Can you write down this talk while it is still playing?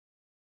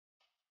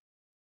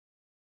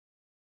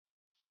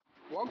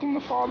Welcome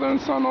to Father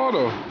and Son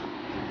Auto.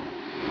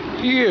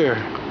 Here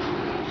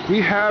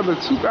we have a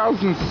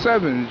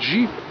 2007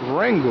 Jeep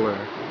Wrangler.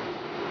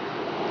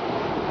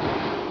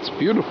 It's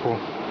beautiful.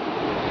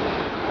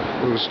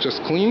 It was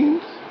just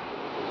cleaned.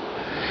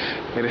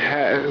 It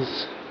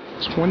has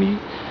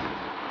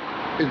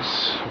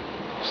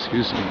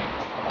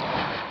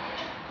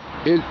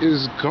It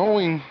is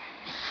going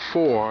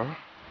for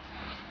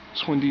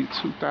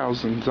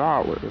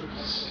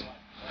 $22,000.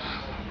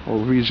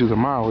 I'll read you the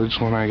mileage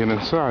when I get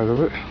inside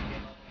of it.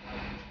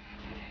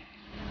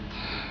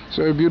 It's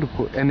very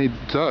beautiful, and it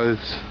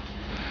does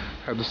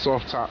have the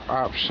soft top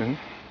option.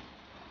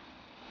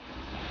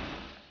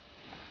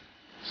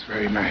 It's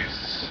very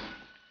nice.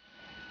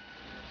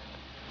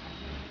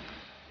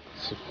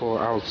 It's a full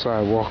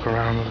outside walk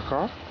around of the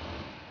car.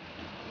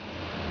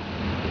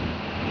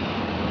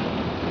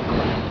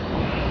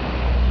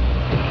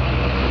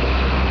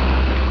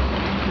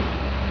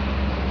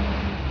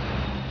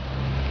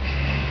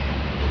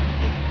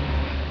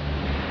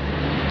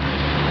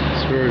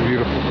 Very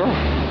beautiful car.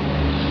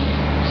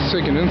 Let's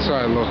take an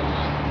inside look.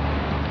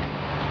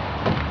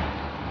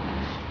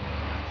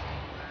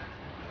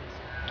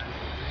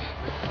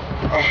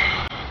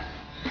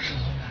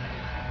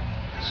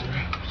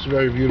 It's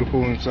very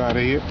beautiful inside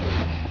of here.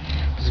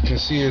 As you can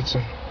see, it's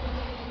an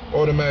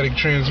automatic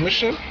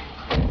transmission.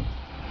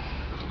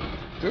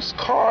 This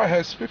car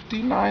has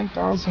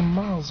 59,000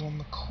 miles on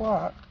the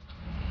clock.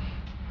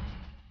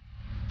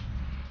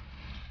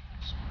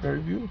 It's very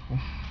beautiful.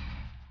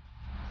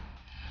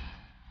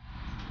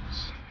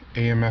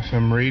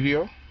 AM/FM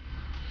radio,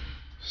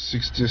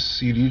 6-disc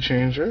CD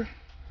changer,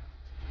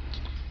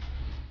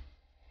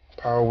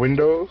 power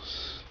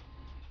windows,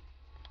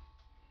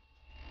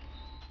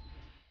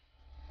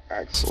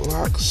 axle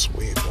lock,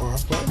 sway bar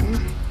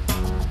button,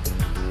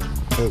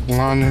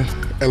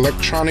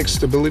 electronic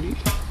stability,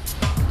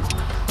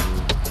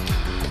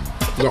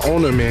 the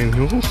owner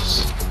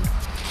manuals.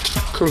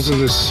 Comes in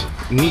this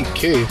neat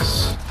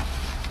case.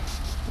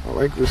 I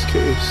like this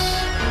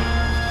case.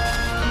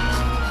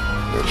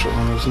 Got your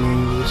owner's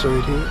manuals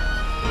right here.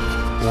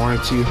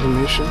 Warranty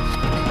information.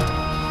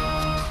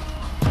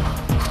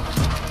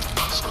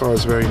 This car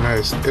is very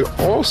nice. It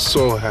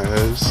also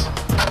has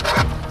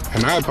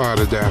an iPod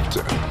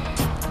adapter.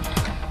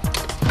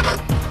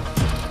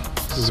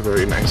 This is a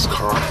very nice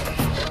car.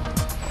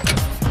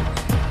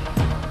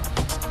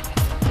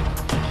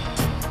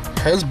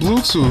 Has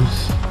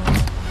Bluetooth.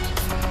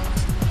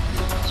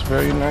 It's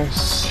very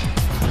nice.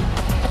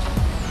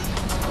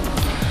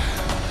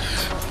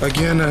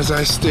 Again, as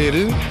I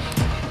stated,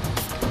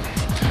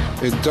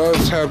 it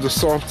does have the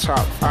soft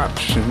top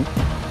option,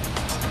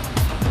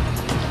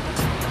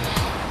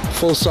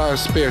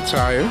 full-size spare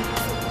tire,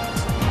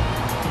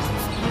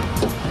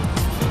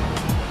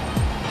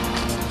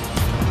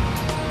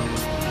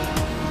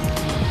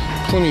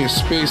 plenty of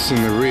space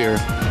in the rear,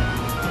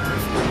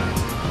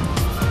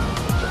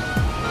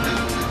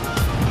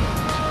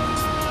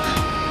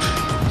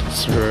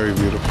 it's very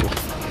beautiful.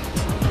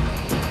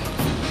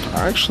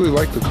 I actually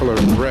like the color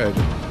red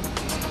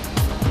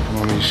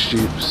on these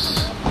Jeeps.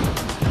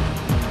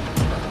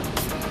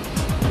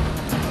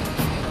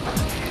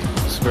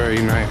 It's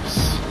very nice.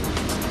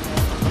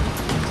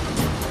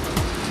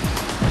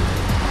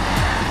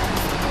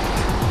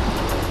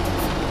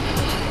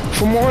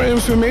 For more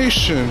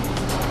information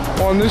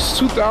on this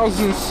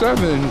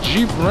 2007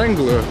 Jeep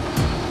Wrangler,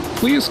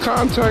 please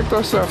contact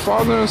us at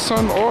Father and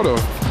Son Auto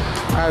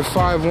at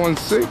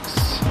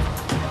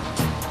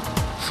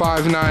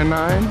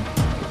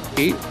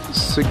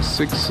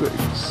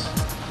 516-599-8666.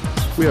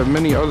 We have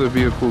many other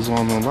vehicles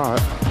on the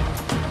lot.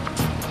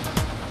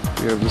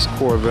 We have this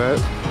Corvette,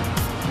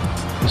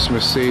 this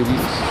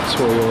Mercedes,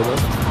 Toyota.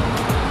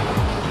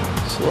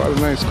 There's a lot of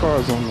nice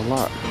cars on the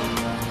lot.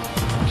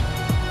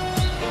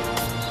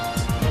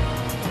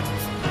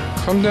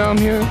 Come down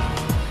here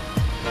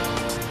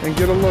and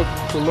get a look.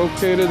 We're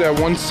located at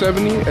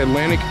 170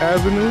 Atlantic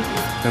Avenue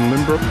in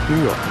Lynbrook,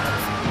 New York.